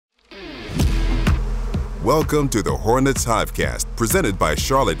Welcome to the Hornets Hivecast, presented by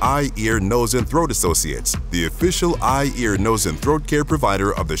Charlotte Eye, Ear, Nose, and Throat Associates, the official eye, ear, nose, and throat care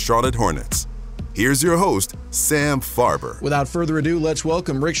provider of the Charlotte Hornets. Here's your host, Sam Farber. Without further ado, let's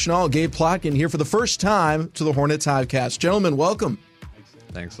welcome Rick Schnall, Gabe Plotkin here for the first time to the Hornets Hivecast. Gentlemen, welcome.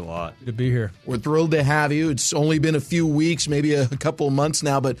 Thanks a lot. Good to be here. We're thrilled to have you. It's only been a few weeks, maybe a couple of months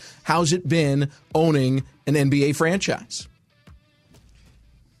now, but how's it been owning an NBA franchise?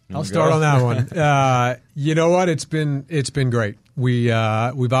 I'll start on that one. You know what? It's been great. We've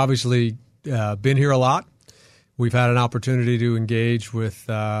obviously been here a lot. We've had an opportunity to engage with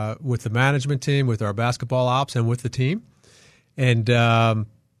the management team, with our basketball ops, and with the team. And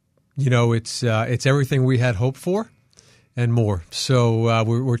it's everything we had hoped for and more. So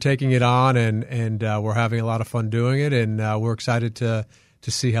we're taking it on, and we're having a lot of fun doing it. And we're excited to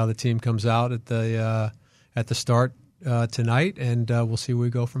see how the team comes out at the start tonight, and we'll see where we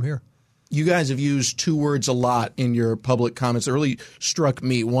go from here. You guys have used two words a lot in your public comments that really struck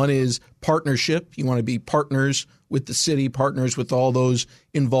me. One is partnership. You want to be partners with the city, partners with all those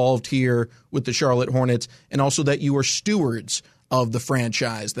involved here with the Charlotte Hornets, and also that you are stewards of the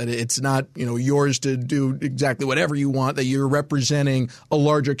franchise, that it's not, yours to do exactly whatever you want, that you're representing a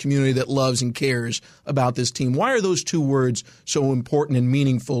larger community that loves and cares about this team. Why are those two words so important and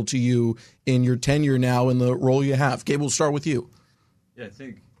meaningful to you in your tenure now in the role you have? Gabe, we'll start with you. Yeah, I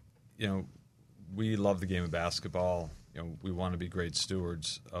think, we love the game of basketball. We want to be great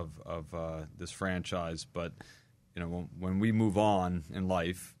stewards of this franchise, but when we move on in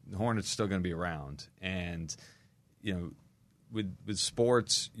life, the Hornets still going to be around. And with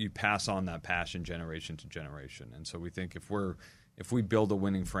sports, you pass on that passion generation to generation. And so we think if we build a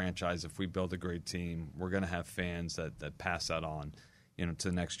winning franchise, if we build a great team, we're going to have fans that pass that on, to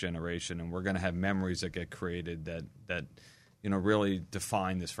the next generation, and we're going to have memories that get created that really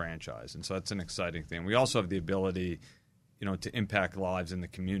define this franchise. And so that's an exciting thing. We also have the ability, to impact lives in the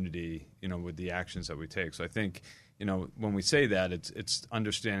community, with the actions that we take. So I think, when we say that, it's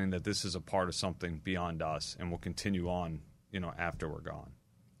understanding that this is a part of something beyond us and will continue on, after we're gone.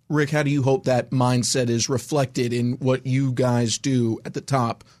 Rick, how do you hope that mindset is reflected in what you guys do at the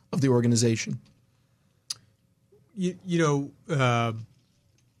top of the organization?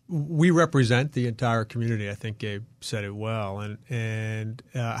 We represent the entire community. I think Gabe said it well, and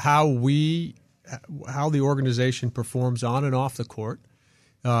how the organization performs on and off the court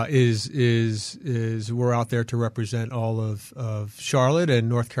is we're out there to represent all of Charlotte and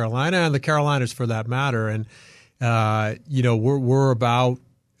North Carolina and the Carolinas for that matter. And we're about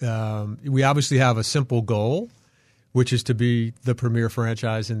we obviously have a simple goal, which is to be the premier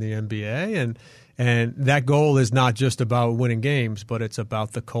franchise in the NBA, and that goal is not just about winning games, but it's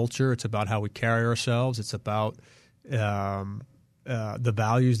about the culture. It's about how we carry ourselves. It's about the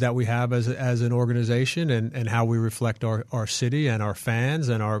values that we have as an organization, and how we reflect our city and our fans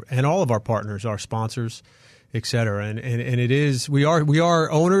and all of our partners, our sponsors, et cetera. And it is we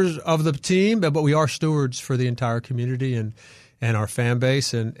are owners of the team, but we are stewards for the entire community and our fan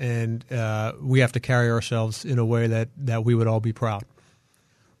base, and we have to carry ourselves in a way that we would all be proud.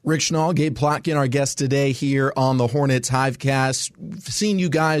 Rick Schnall, Gabe Plotkin, our guest today here on the Hornets Hivecast. We've seen you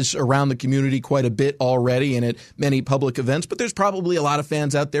guys around the community quite a bit already and at many public events, but there's probably a lot of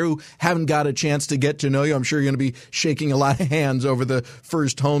fans out there who haven't got a chance to get to know you. I'm sure you're going to be shaking a lot of hands over the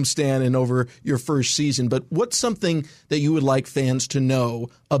first homestand and over your first season. But what's something that you would like fans to know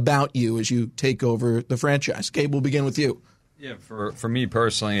about you as you take over the franchise? Gabe, we'll begin with you. Yeah, for me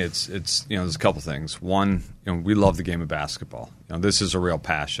personally, it's there's a couple things. One, we love the game of basketball. This is a real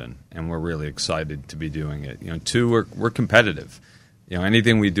passion, and we're really excited to be doing it. Two, we're competitive.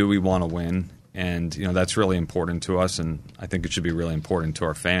 Anything we do, we want to win, and that's really important to us, and I think it should be really important to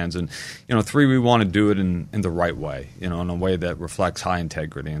our fans. And three, we want to do it in the right way, in a way that reflects high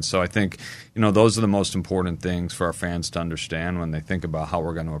integrity. And so I think those are the most important things for our fans to understand when they think about how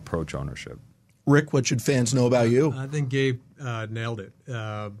we're going to approach ownership. Rick, what should fans know about you? I think Gabe nailed it.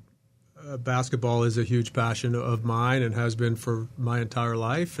 Basketball is a huge passion of mine and has been for my entire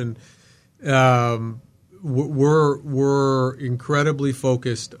life, and we're incredibly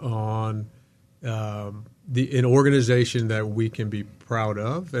focused on an organization that we can be proud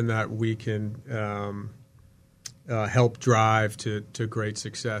of and that we can help drive to great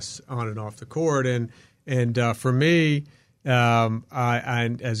success on and off the court. And for me, I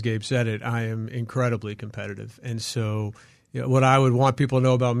as Gabe said it, I am incredibly competitive, and so what I would want people to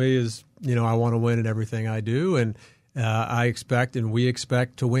know about me is, I want to win in everything I do, and I expect and we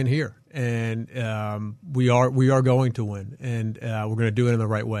expect to win here, and we are going to win, and we're going to do it in the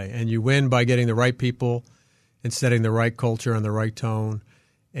right way. And you win by getting the right people and setting the right culture and the right tone,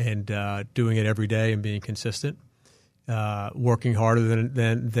 and doing it every day and being consistent, working harder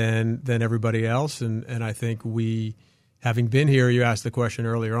than everybody else. And I think we, having been here, you asked the question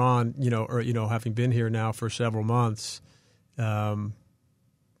earlier on, having been here now for several months,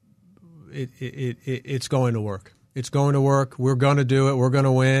 it's going to work. It's going to work. We're going to do it. We're going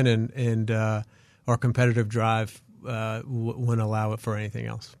to win, and our competitive drive wouldn't allow it for anything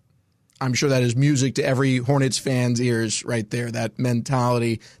else. I'm sure that is music to every Hornets fan's ears right there, that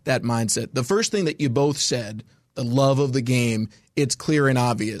mentality, that mindset. The first thing that you both said, the love of the game, it's clear and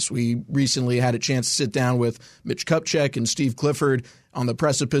obvious. We recently had a chance to sit down with Mitch Kupchak and Steve Clifford on the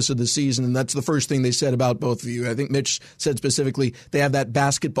precipice of the season, and that's the first thing they said about both of you. I think Mitch said specifically they have that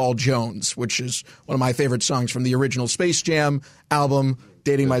Basketball Jones, which is one of my favorite songs from the original Space Jam album,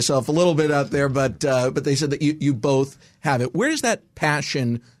 dating myself a little bit out there, but they said that you both have it. Where does that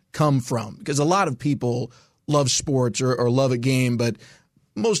passion come from? Because a lot of people love sports or love a game, but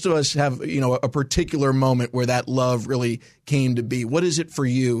most of us have, a particular moment where that love really came to be. What is it for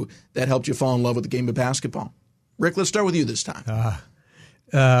you that helped you fall in love with the game of basketball? Rick, let's start with you this time.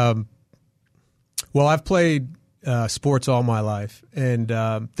 Well, I've played sports all my life, and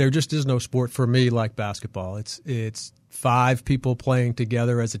there just is no sport for me like basketball. It's 5 people playing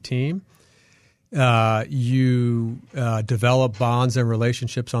together as a team. You develop bonds and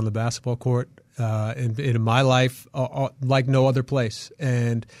relationships on the basketball court in my life like no other place.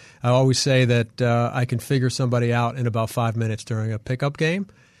 And I always say that I can figure somebody out in about 5 minutes during a pickup game.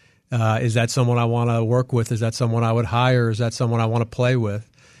 Is that someone I want to work with? Is that someone I would hire? Is that someone I want to play with?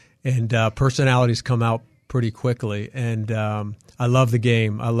 And personalities come out pretty quickly. And I love the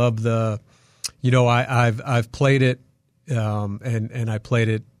game. I love I've played it, and I played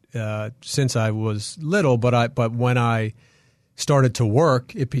it since I was little, but when I started to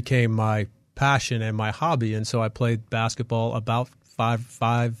work, it became my passion and my hobby, and so I played basketball about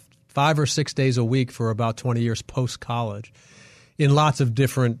five or 6 days a week for about 20 years post-college in lots of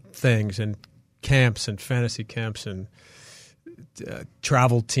different things, and camps and fantasy camps and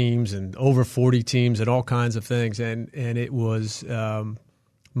travel teams and over 40 teams and all kinds of things, and it was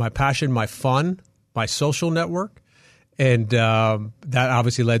my passion, my fun, my social network. And that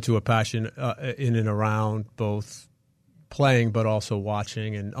obviously led to a passion in and around both playing but also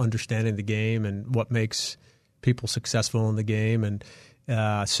watching and understanding the game and what makes people successful in the game. And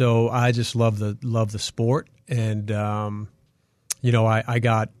so I just love the sport. And, I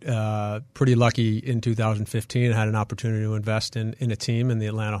got pretty lucky in 2015. I had an opportunity to invest in a team in the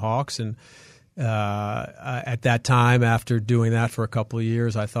Atlanta Hawks. And at that time, after doing that for a couple of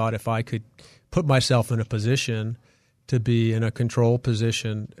years, I thought if I could put myself in a position to be in a control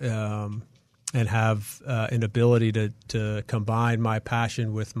position and have an ability to combine my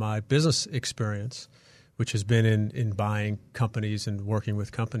passion with my business experience, which has been in buying companies and working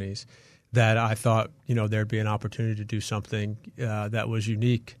with companies, that I thought there'd be an opportunity to do something that was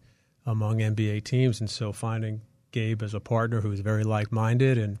unique among NBA teams. And so finding Gabe as a partner who is very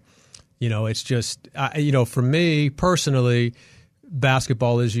like-minded, and it's just for me personally,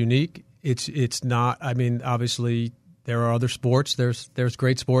 basketball is unique. It's not. I mean, obviously, there are other sports. There's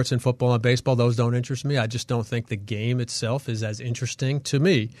great sports in football and baseball. Those don't interest me. I just don't think the game itself is as interesting to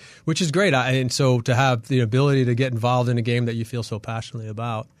me, which is great. And so to have the ability to get involved in a game that you feel so passionately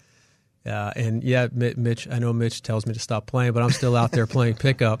about. Mitch, I know Mitch tells me to stop playing, but I'm still out there playing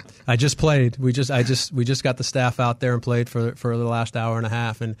pickup. I just played. We just got the staff out there and played for the last hour and a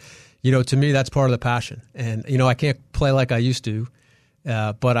half. And, to me, that's part of the passion. And, I can't play like I used to,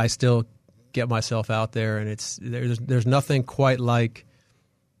 but I still get myself out there, and there's nothing quite like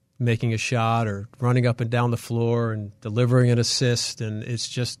making a shot or running up and down the floor and delivering an assist, and it's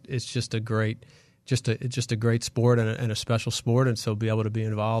just a great sport and a special sport, and so be able to be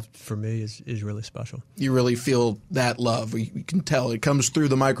involved for me is really special. You really feel that love. We can tell it comes through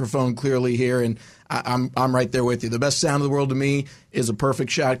the microphone clearly here, and I'm right there with you. The best sound in the world to me is a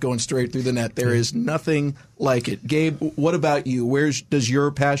perfect shot going straight through the net. There is nothing like it. Gabe, what about you? Where does your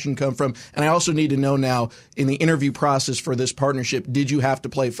passion come from? And I also need to know now, in the interview process for this partnership, did you have to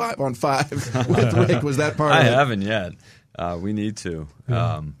play 5-on-5 with Rick? Was that part of it? I haven't yet. We need to.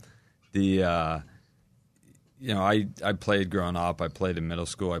 I played growing up. I played in middle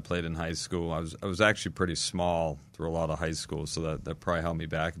school. I played in high school. I was actually pretty small through a lot of high school, so that probably held me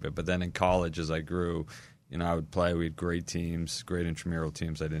back a bit. But then in college, as I grew, I would play. We had great teams, great intramural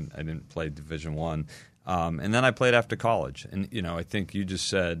teams. I didn't play Division I, and then I played after college. And I think you just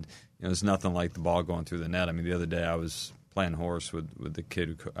said there's nothing like the ball going through the net. I mean, the other day I was playing horse with the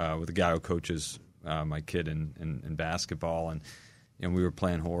kid with the guy who coaches my kid in basketball, and we were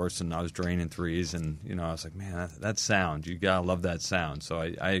playing horse, and I was draining threes, and I was like, man, that sound, you gotta love that sound. So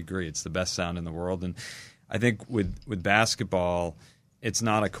I agree, it's the best sound in the world. And I think with basketball, it's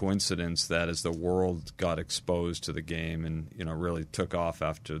not a coincidence that as the world got exposed to the game and really took off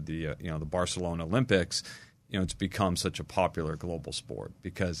after the the Barcelona Olympics, it's become such a popular global sport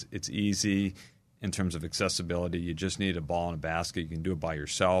because it's easy in terms of accessibility. You just need a ball and a basket. You can do it by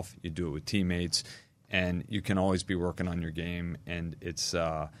yourself. You do it with teammates, and you can always be working on your game. And it's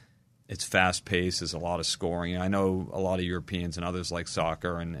fast paced. There's a lot of scoring. I know a lot of Europeans and others like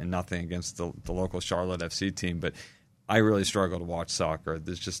soccer, and nothing against the local Charlotte FC team, but I really struggle to watch soccer.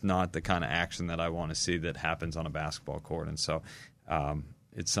 There's just not the kind of action that I want to see that happens on a basketball court. And so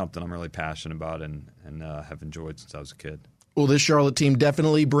it's something I'm really passionate about and have enjoyed since I was a kid. Well, this Charlotte team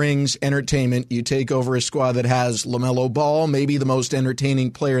definitely brings entertainment. You take over a squad that has LaMelo Ball, maybe the most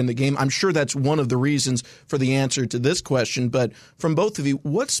entertaining player in the game. I'm sure that's one of the reasons for the answer to this question. But from both of you,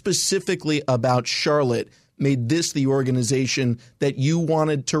 what specifically about Charlotte made this the organization that you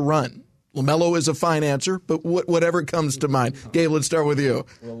wanted to run? LaMelo is a fine answer, but whatever comes to mind. Gabe, let's start with you.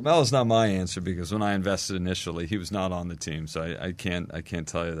 Well, LaMelo's not my answer because when I invested initially, he was not on the team, so I can't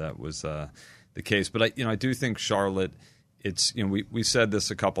tell you that was the case. But I do think Charlotte. It's we said this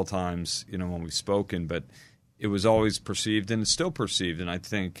a couple times when we've spoken, but it was always perceived and it's still perceived, and I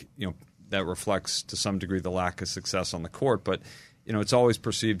think that reflects to some degree the lack of success on the court, but. It's always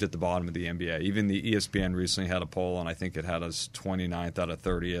perceived at the bottom of the NBA. Even the ESPN recently had a poll, and I think it had us 29th out of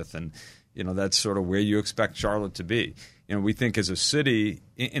 30th, and that's sort of where you expect Charlotte to be. We think as a city,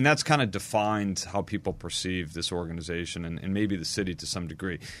 and that's kind of defined how people perceive this organization and maybe the city to some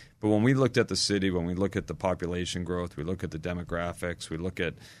degree. But when we looked at the city, when we look at the population growth, we look at the demographics, we look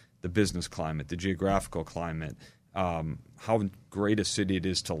at the business climate, the geographical climate, how great a city it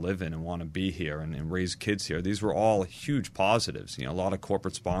is to live in and want to be here and raise kids here. These were all huge positives, a lot of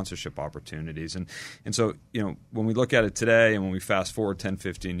corporate sponsorship opportunities. And so, when we look at it today and when we fast forward 10,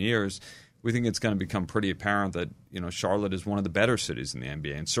 15 years, we think it's going to become pretty apparent that, Charlotte is one of the better cities in the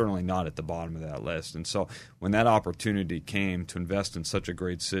NBA and certainly not at the bottom of that list. And so when that opportunity came to invest in such a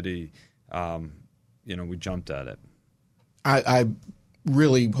great city, we jumped at it. I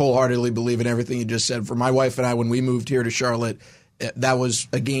really wholeheartedly believe in everything you just said. For my wife and I, when we moved here to Charlotte, that was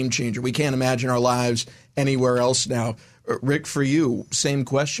a game changer. We can't imagine our lives anywhere else now. Rick, for you, same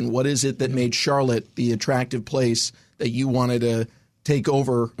question. What is it that made Charlotte the attractive place that you wanted to take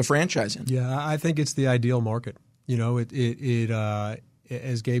over a franchise in? Yeah, I think it's the ideal market. As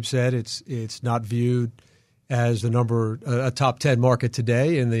Gabe said, it's not viewed as a top 10 market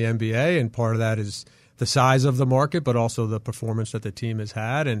today in the NBA, and part of that is the size of the market, but also the performance that the team has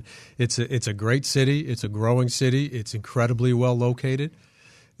had. And it's a great city. It's a growing city. It's incredibly well located.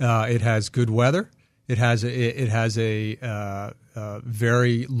 It has good weather. It has a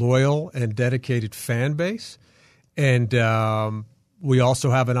very loyal and dedicated fan base. And we also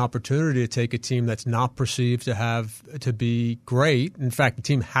have an opportunity to take a team that's not perceived to be great. In fact, the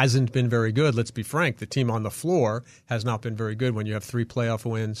team hasn't been very good. Let's be frank. The team on the floor has not been very good. When you have 3 playoff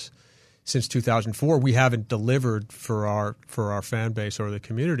wins since 2004, we haven't delivered for our fan base or the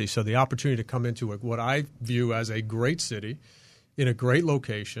community. So the opportunity to come into what I view as a great city in a great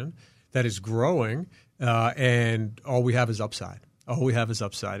location that is growing, and all we have is upside. All we have is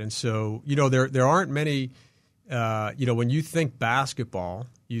upside. And so, there aren't many. When you think basketball,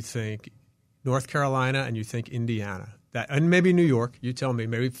 you think North Carolina and you think Indiana, and maybe New York. You tell me.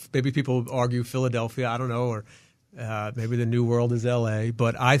 Maybe people argue Philadelphia. I don't know, or maybe the new world is L.A.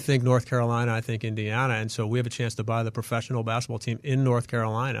 But I think North Carolina. I think Indiana, and so we have a chance to buy the professional basketball team in North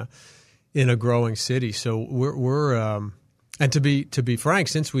Carolina, in a growing city. So we're and to be frank,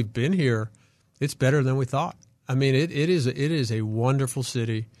 since we've been here, it's better than we thought. I mean, it is a wonderful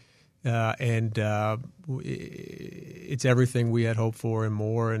city. And it's everything we had hoped for and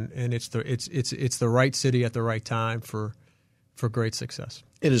more, and it's the right city at the right time for great success.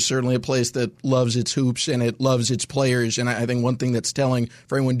 It is certainly a place that loves its hoops and it loves its players. And I think one thing that's telling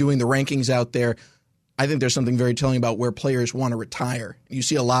for anyone doing the rankings out there, I think there's something very telling about where players want to retire. You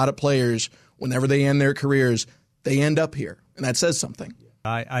see a lot of players, whenever they end their careers, they end up here, and that says something.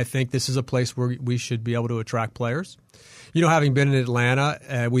 I think this is a place where we should be able to attract players. Having been in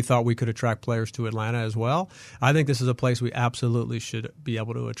Atlanta, we thought we could attract players to Atlanta as well. I think this is a place we absolutely should be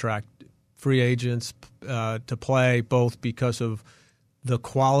able to attract free agents to play, both because of the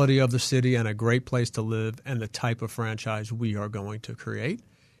quality of the city and a great place to live and the type of franchise we are going to create.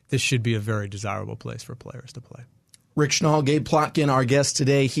 This should be a very desirable place for players to play. Rick Schnall, Gabe Plotkin, our guest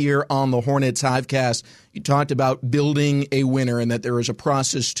today here on the Hornets Hivecast. You talked about building a winner and that there is a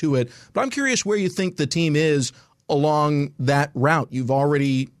process to it. But I'm curious where you think the team is along that route. You've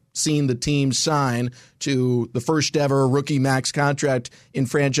already seen the team sign to the first ever rookie max contract in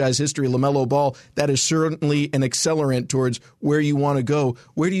franchise history, LaMelo Ball. That is certainly an accelerant towards where you want to go.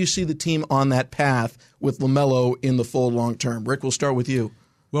 Where do you see the team on that path with LaMelo in the full long term? Rick, we'll start with you.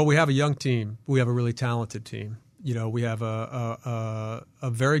 Well, we have a young team. We have a really talented team. We have a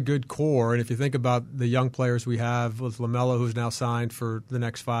very good core. And if you think about the young players we have with LaMelo, who's now signed for the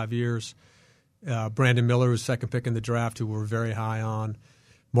next 5 years, Brandon Miller, who's second pick in the draft, who we're very high on,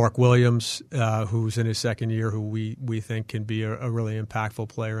 Mark Williams, who's in his second year, who we think can be a really impactful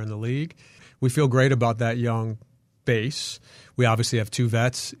player in the league. We feel great about that young base. We obviously have two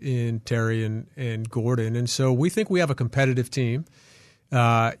vets in Terry and Gordon, and so we think we have a competitive team.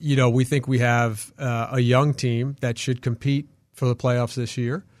 We think we have a young team that should compete for the playoffs this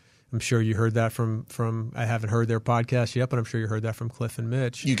year. I'm sure you heard that from I haven't heard their podcast yet, but I'm sure you heard that from Cliff and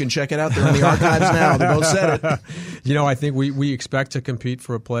Mitch. You can check it out. They're in the archives now. They both said it. I think we expect to compete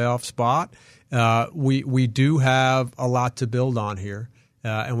for a playoff spot. We do have a lot to build on here,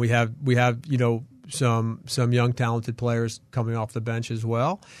 and we have some young talented players coming off the bench as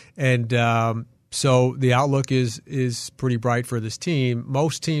well, and so the outlook is pretty bright for this team.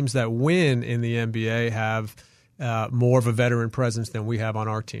 Most teams that win in the NBA have more of a veteran presence than we have on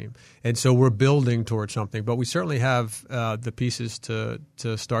our team. And so we're building towards something, but we certainly have the pieces to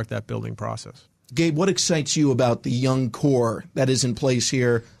start that building process. Gabe, what excites you about the young core that is in place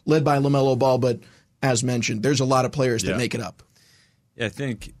here, led by LaMelo Ball, but as mentioned, there's a lot of players that make it up. Yeah, I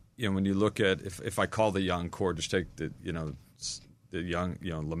think when you look at, if I call the young core, just take the young,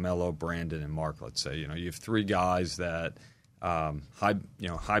 LaMelo, Brandon, and Mark, let's say, you have three guys that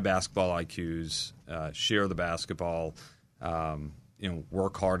high basketball IQs, share the basketball,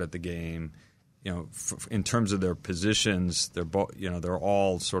 work hard at the game. In terms of their positions, they're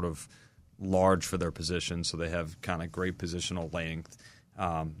all sort of large for their position, so they have kind of great positional length.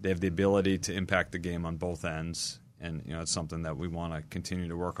 They have the ability to impact the game on both ends, and it's something that we want to continue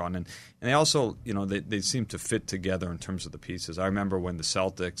to work on. And they also, they seem to fit together in terms of the pieces. I remember when the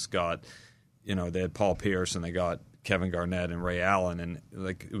Celtics got, they had Paul Pierce and they got Kevin Garnett and Ray Allen, and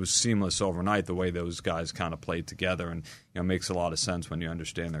it was seamless overnight the way those guys kind of played together, and it makes a lot of sense when you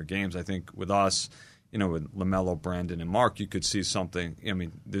understand their games. I think with us, with LaMelo, Brandon, and Mark, you could see something. I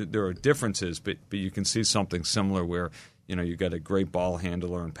mean, there are differences, but you can see something similar where you got a great ball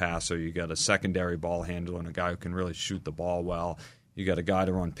handler and passer, you got a secondary ball handler and a guy who can really shoot the ball well. You got a guy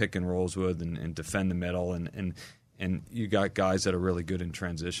to run pick and rolls with and defend the middle, and you got guys that are really good in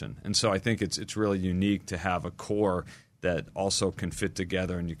transition. And so I think it's really unique to have a core that also can fit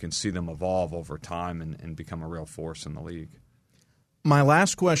together, and you can see them evolve over time and become a real force in the league. My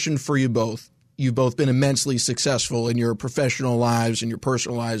last question for you both. You've both been immensely successful in your professional lives and your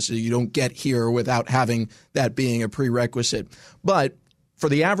personal lives. So you don't get here without having that being a prerequisite. But for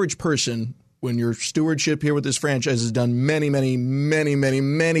the average person, when your stewardship here with this franchise is done many, many, many, many,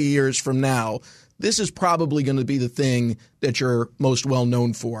 many years from now, this is probably going to be the thing that you're most well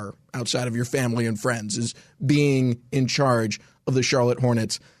known for outside of your family and friends, is being in charge of the Charlotte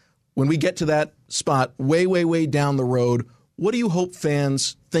Hornets. When we get to that spot way, way, way down the road, what do you hope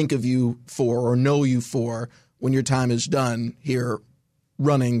fans think of you for or know you for when your time is done here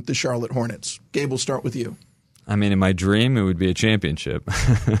running the Charlotte Hornets? Gabe, we'll start with you. I mean, in my dream, it would be a championship.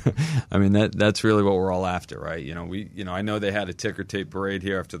 I mean, that's really what we're all after, right? I know they had a ticker tape parade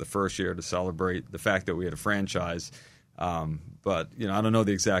here after the first year to celebrate the fact that we had a franchise. But I don't know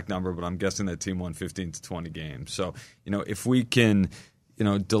the exact number, but I'm guessing that team won 15 to 20 games. So, if we can,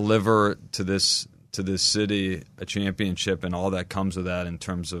 deliver to this city a championship and all that comes with that in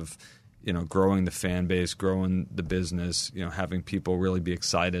terms of, growing the fan base, growing the business, having people really be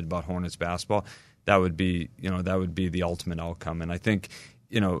excited about Hornets basketball, that would be the ultimate outcome. And I think,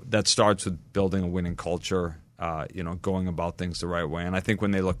 that starts with building a winning culture, going about things the right way. And I think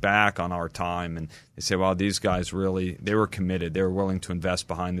when they look back on our time and they say, wow, these guys really, they were committed. They were willing to invest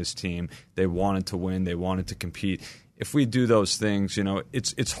behind this team. They wanted to win. They wanted to compete. If we do those things,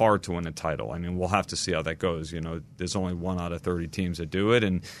 it's hard to win a title. I mean, we'll have to see how that goes. There's only 1 out of 30 teams that do it,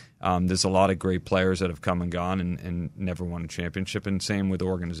 and there's a lot of great players that have come and gone and never won a championship, and same with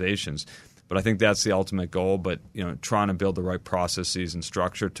organizations. But I think that's the ultimate goal. But trying to build the right processes and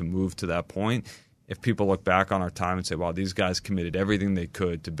structure to move to that point. If people look back on our time and say, wow, these guys committed everything they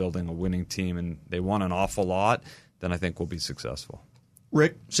could to building a winning team and they won an awful lot, then I think we'll be successful.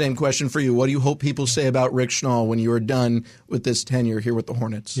 Rick, same question for you. What do you hope people say about Rick Schnall when you are done with this tenure here with the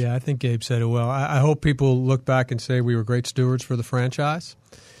Hornets? Yeah, I think Gabe said it well. I hope people look back and say we were great stewards for the franchise,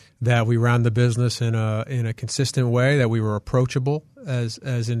 that we ran the business in a consistent way, that we were approachable as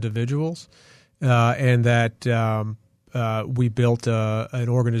individuals, and that we built an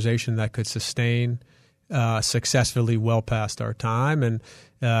organization that could sustain successfully well past our time, and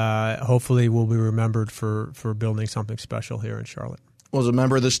hopefully we'll be remembered for building something special here in Charlotte. Well, as a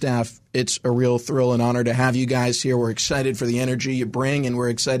member of the staff, it's a real thrill and honor to have you guys here. We're excited for the energy you bring, and we're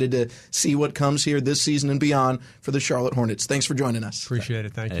excited to see what comes here this season and beyond for the Charlotte Hornets. Thanks for joining us. Appreciate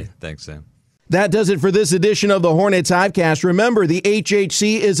it. Thank you. Thanks, Sam. That does it for this edition of the Hornets Hivecast. Remember, the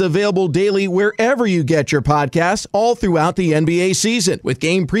HHC is available daily wherever you get your podcasts all throughout the NBA season, with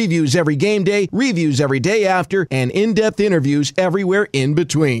game previews every game day, reviews every day after, and in-depth interviews everywhere in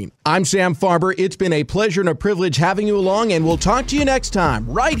between. I'm Sam Farber. It's been a pleasure and a privilege having you along, and we'll talk to you next time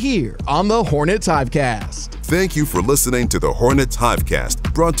right here on the Hornets Hivecast. Thank you for listening to the Hornets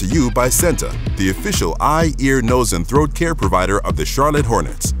Hivecast, brought to you by Senta, the official eye, ear, nose, and throat care provider of the Charlotte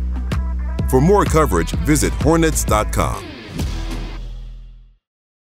Hornets. For more coverage, visit Hornets.com.